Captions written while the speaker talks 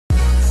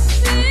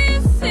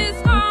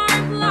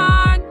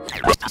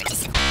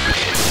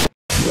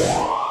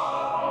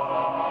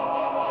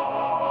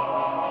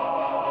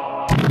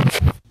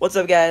What's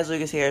up guys,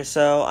 Lucas here.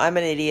 So I'm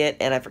an idiot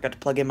and I forgot to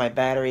plug in my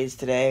batteries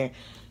today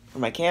for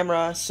my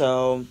camera,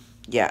 so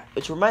yeah,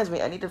 which reminds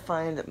me I need to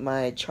find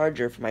my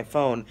charger for my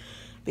phone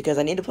because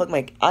I need to plug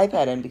my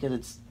iPad in because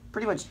it's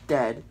pretty much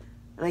dead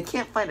and I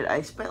can't find it.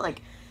 I spent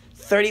like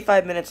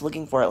 35 minutes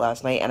looking for it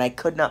last night and I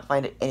could not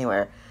find it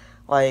anywhere.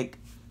 Like,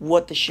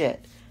 what the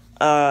shit.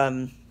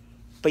 But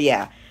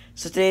yeah,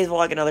 so today's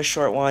vlog, another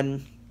short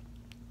one,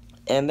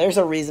 and there's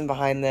a reason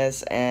behind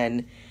this,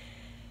 and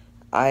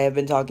I have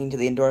been talking to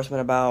the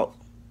endorsement about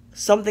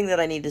something that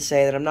I need to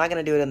say that I'm not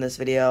going to do it in this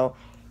video.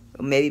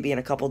 It'll maybe be in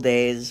a couple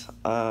days,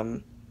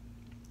 once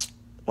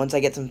I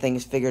get some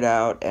things figured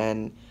out,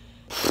 and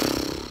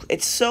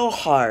it's so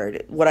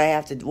hard what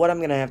I'm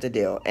going to have to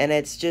do, and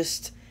it's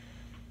just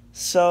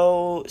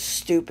so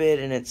stupid,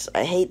 and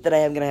I hate that I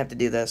am going to have to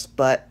do this,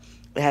 but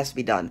it has to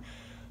be done.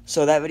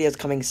 So that video is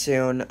coming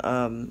soon.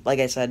 Like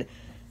I said,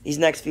 these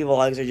next few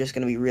vlogs are just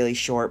going to be really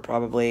short,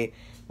 probably,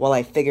 while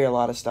I figure a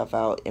lot of stuff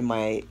out in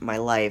my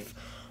life,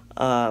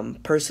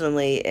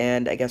 personally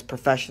and I guess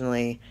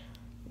professionally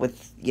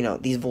with,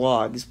 these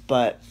vlogs,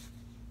 but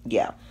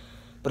yeah.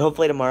 But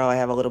hopefully tomorrow I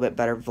have a little bit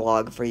better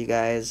vlog for you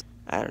guys.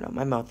 I don't know,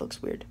 my mouth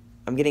looks weird.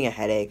 I'm getting a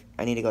headache.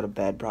 I need to go to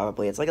bed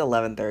probably. It's like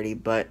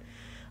 11:30, but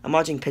I'm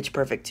watching Pitch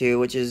Perfect 2,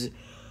 which is,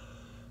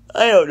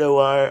 I don't know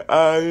why.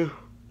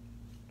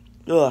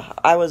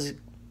 I was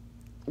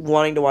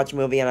wanting to watch a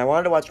movie and I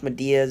wanted to watch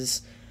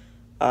Medea's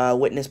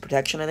Witness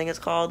Protection, I think it's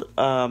called,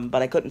 but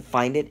I couldn't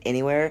find it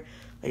anywhere.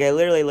 Like, I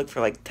literally looked for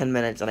like 10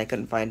 minutes and I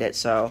couldn't find it,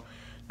 so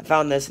I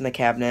found this in the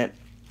cabinet,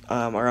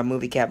 or a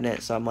movie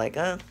cabinet, so I'm like,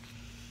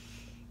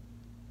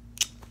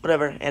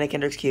 whatever, Anna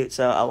Kendrick's cute,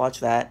 so I'll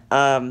watch that.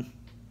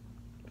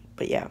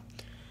 But yeah,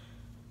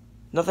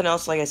 nothing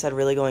else, like I said,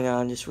 really going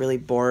on, just really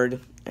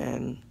bored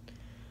and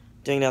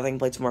doing nothing,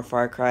 played some more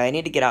Far Cry. I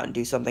need to get out and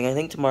do something. I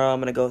think tomorrow I'm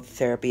going to go to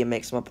therapy and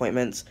make some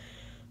appointments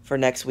for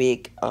next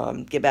week,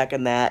 get back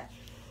on that.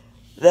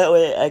 That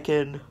way I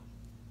can,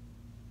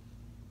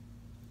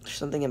 there's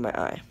something in my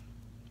eye.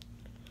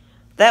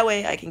 That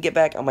way I can get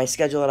back on my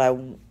schedule that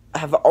I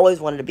have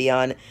always wanted to be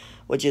on,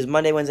 which is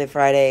Monday, Wednesday,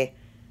 Friday,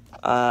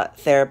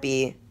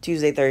 therapy,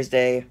 Tuesday,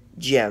 Thursday,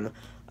 gym,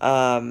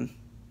 and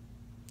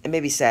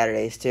maybe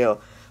Saturdays too.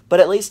 But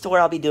at least to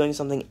where I'll be doing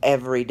something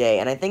every day.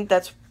 And I think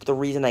that's the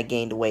reason I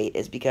gained weight,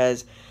 is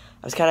because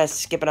I was kind of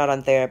skipping out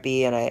on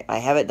therapy and I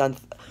haven't done,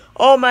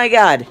 oh my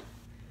god!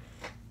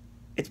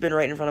 It's been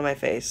right in front of my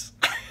face.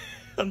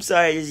 I'm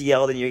sorry I just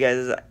yelled in your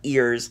guys'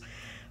 ears,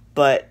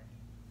 but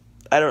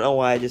I don't know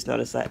why I just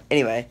noticed that.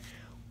 Anyway,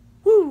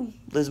 woo,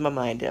 losing my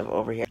mind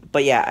over here.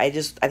 But yeah, I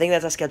think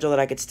that's a schedule that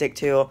I could stick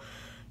to.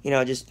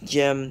 Just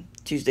gym,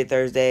 Tuesday,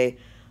 Thursday,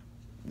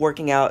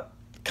 working out,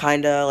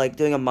 kinda, like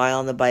doing a mile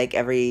on the bike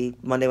every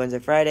Monday, Wednesday,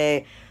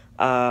 Friday.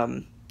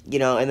 And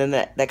then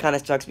that kind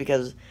of sucks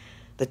because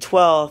the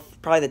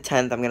 12th, probably the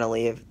 10th, I'm gonna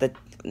leave. The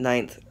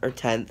 9th or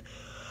 10th.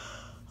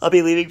 I'll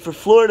be leaving for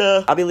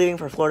Florida. I'll be leaving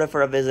for Florida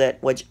for a visit,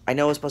 which I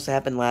know was supposed to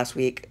happen last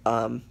week,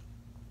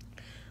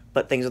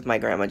 but things with my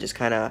grandma just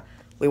kind of,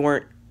 we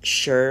weren't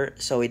sure,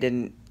 so we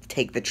didn't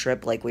take the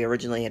trip like we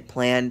originally had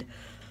planned.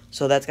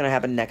 So that's going to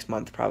happen next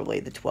month, probably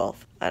the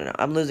 12th. I don't know.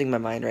 I'm losing my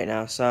mind right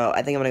now, so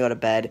I think I'm going to go to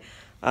bed.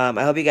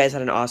 I hope you guys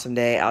had an awesome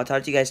day. I'll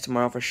talk to you guys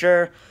tomorrow for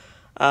sure.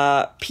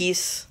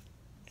 Peace,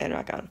 and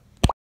rock on.